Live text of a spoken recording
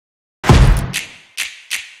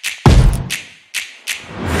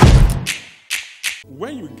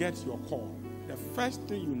when you get your call, the first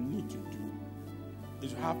thing you need to do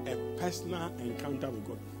is to have a personal encounter with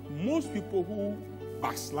God. Most people who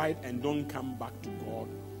backslide and don't come back to God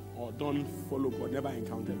or don't follow God never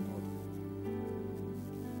encountered God.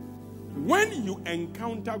 When you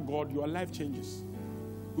encounter God, your life changes.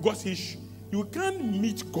 Because you can't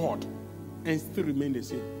meet God and still remain the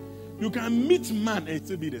same. You can meet man and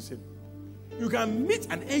still be the same. You can meet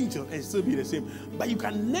an angel and still be the same. But you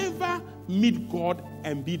can never meet God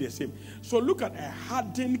and be the same. So look at a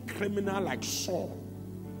hardened criminal like Saul.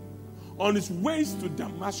 On his ways to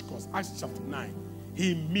Damascus, Acts chapter 9,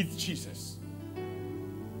 he meets Jesus.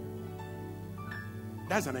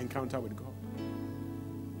 That's an encounter with God.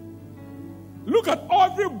 Look at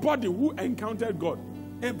everybody who encountered God.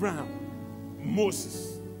 Abraham,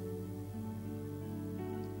 Moses.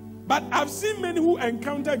 But I've seen many who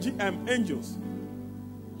encounter angels.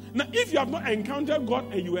 Now, if you have not encountered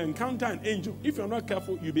God and you encounter an angel, if you're not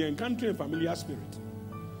careful, you'll be encountering a familiar spirit.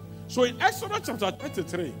 So in Exodus chapter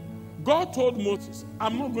 23, God told Moses,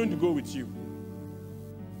 I'm not going to go with you.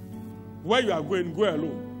 Where you are going, go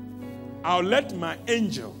alone. I'll let my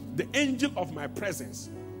angel, the angel of my presence,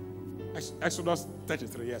 Exodus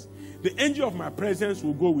 33, yes. The angel of my presence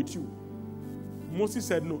will go with you. Moses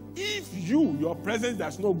said, no. If your presence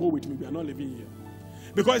does not go with me, we are not living here.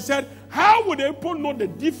 Because he said, how would people know the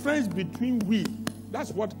difference between we?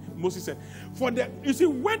 That's what Moses said. You see,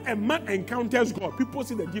 when a man encounters God, people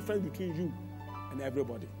see the difference between you and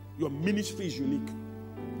everybody. Your ministry is unique.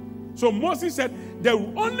 So Moses said, the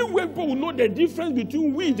only way people will know the difference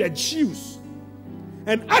between we, the Jews,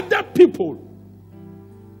 and other people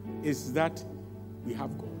is that we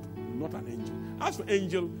have God, not an angel. As for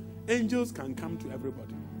angels can come to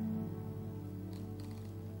everybody.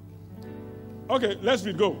 Okay, let's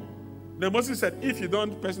read, go. Then Moses said, if you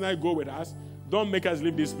don't personally go with us, don't make us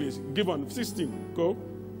leave this place. Give on 16, go.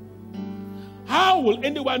 How will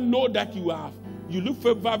anyone know that you look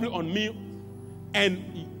favorably on me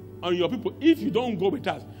and on your people if you don't go with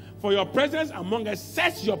us? For your presence among us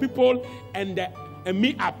sets your people and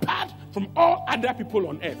me apart from all other people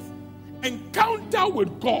on earth. Encounter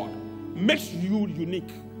with God makes you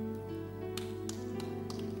unique.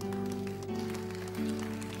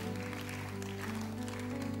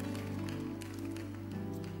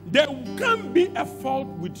 There can't be a fault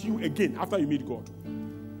with you again after you meet God.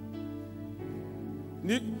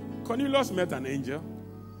 Cornelius met an angel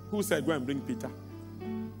who said, go and bring Peter.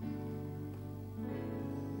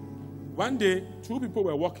 One day, two people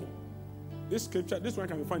were walking. This one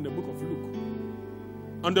can be found in the book of Luke.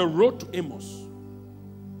 On the road to Amos.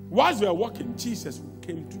 Whilst they were walking, Jesus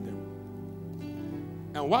came to them.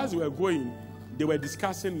 And whilst they were going, they were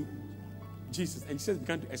discussing Jesus. And Jesus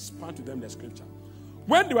began to expound to them the scripture.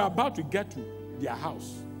 When they were about to get to their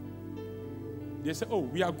house, they said, oh,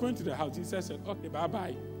 we are going to the house. Jesus said, okay,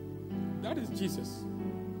 bye-bye. That is Jesus.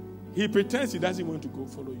 He pretends he doesn't want to go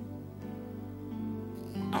follow you.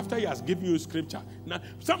 After he has given you scripture. Now,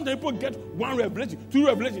 some people get one revelation, two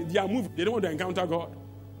revelations, they are moved. They don't want to encounter God.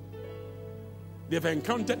 They've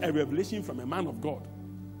encountered a revelation from a man of God.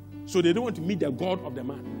 So they don't want to meet the God of the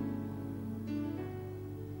man.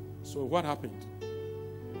 So what happened?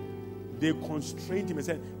 They constrained him and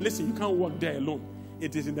said, listen, you can't walk there alone.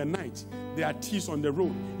 It is in the night. There are thieves on the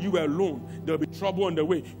road. You are alone. There will be trouble on the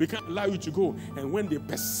way. We can't allow you to go. And when they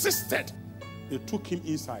persisted, they took him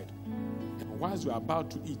inside. And whilst they were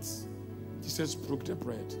about to eat, Jesus broke the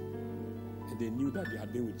bread. And they knew that they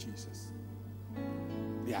had been with Jesus.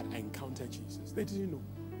 They had encountered Jesus. They didn't know.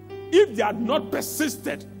 If they had not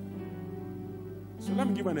persisted. So let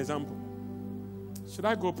me give an example. Should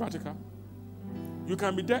I go practical? You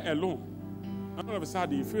can be there alone. And all of a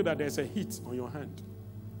sudden you feel that there's a heat on your hand.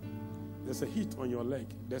 There's a heat on your leg.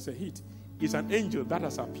 There's a heat. It's an angel that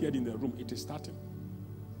has appeared in the room. It is starting.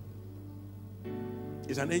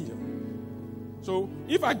 It's an angel. So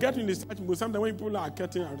if I get in this mood, sometimes when people are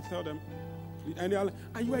getting, I tell them, and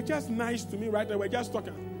you were just nice to me right there. We're just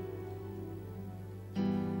talking.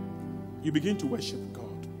 You begin to worship God.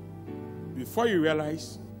 Before you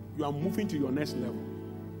realize, you are moving to your next level.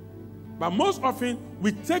 But most often,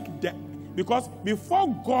 we take because before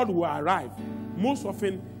God will arrive, most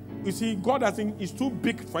often, you see, God is too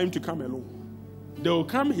big for him to come alone. There will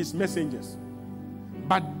come his messengers.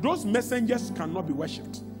 But those messengers cannot be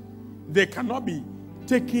worshipped. They cannot be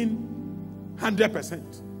taken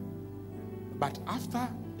 100%. But after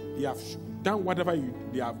they have done whatever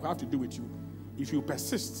they have to do with you, if you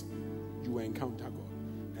persist, you will encounter God.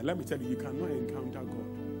 And let me tell you, you cannot encounter God,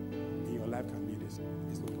 and your life can be this.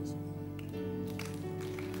 It's not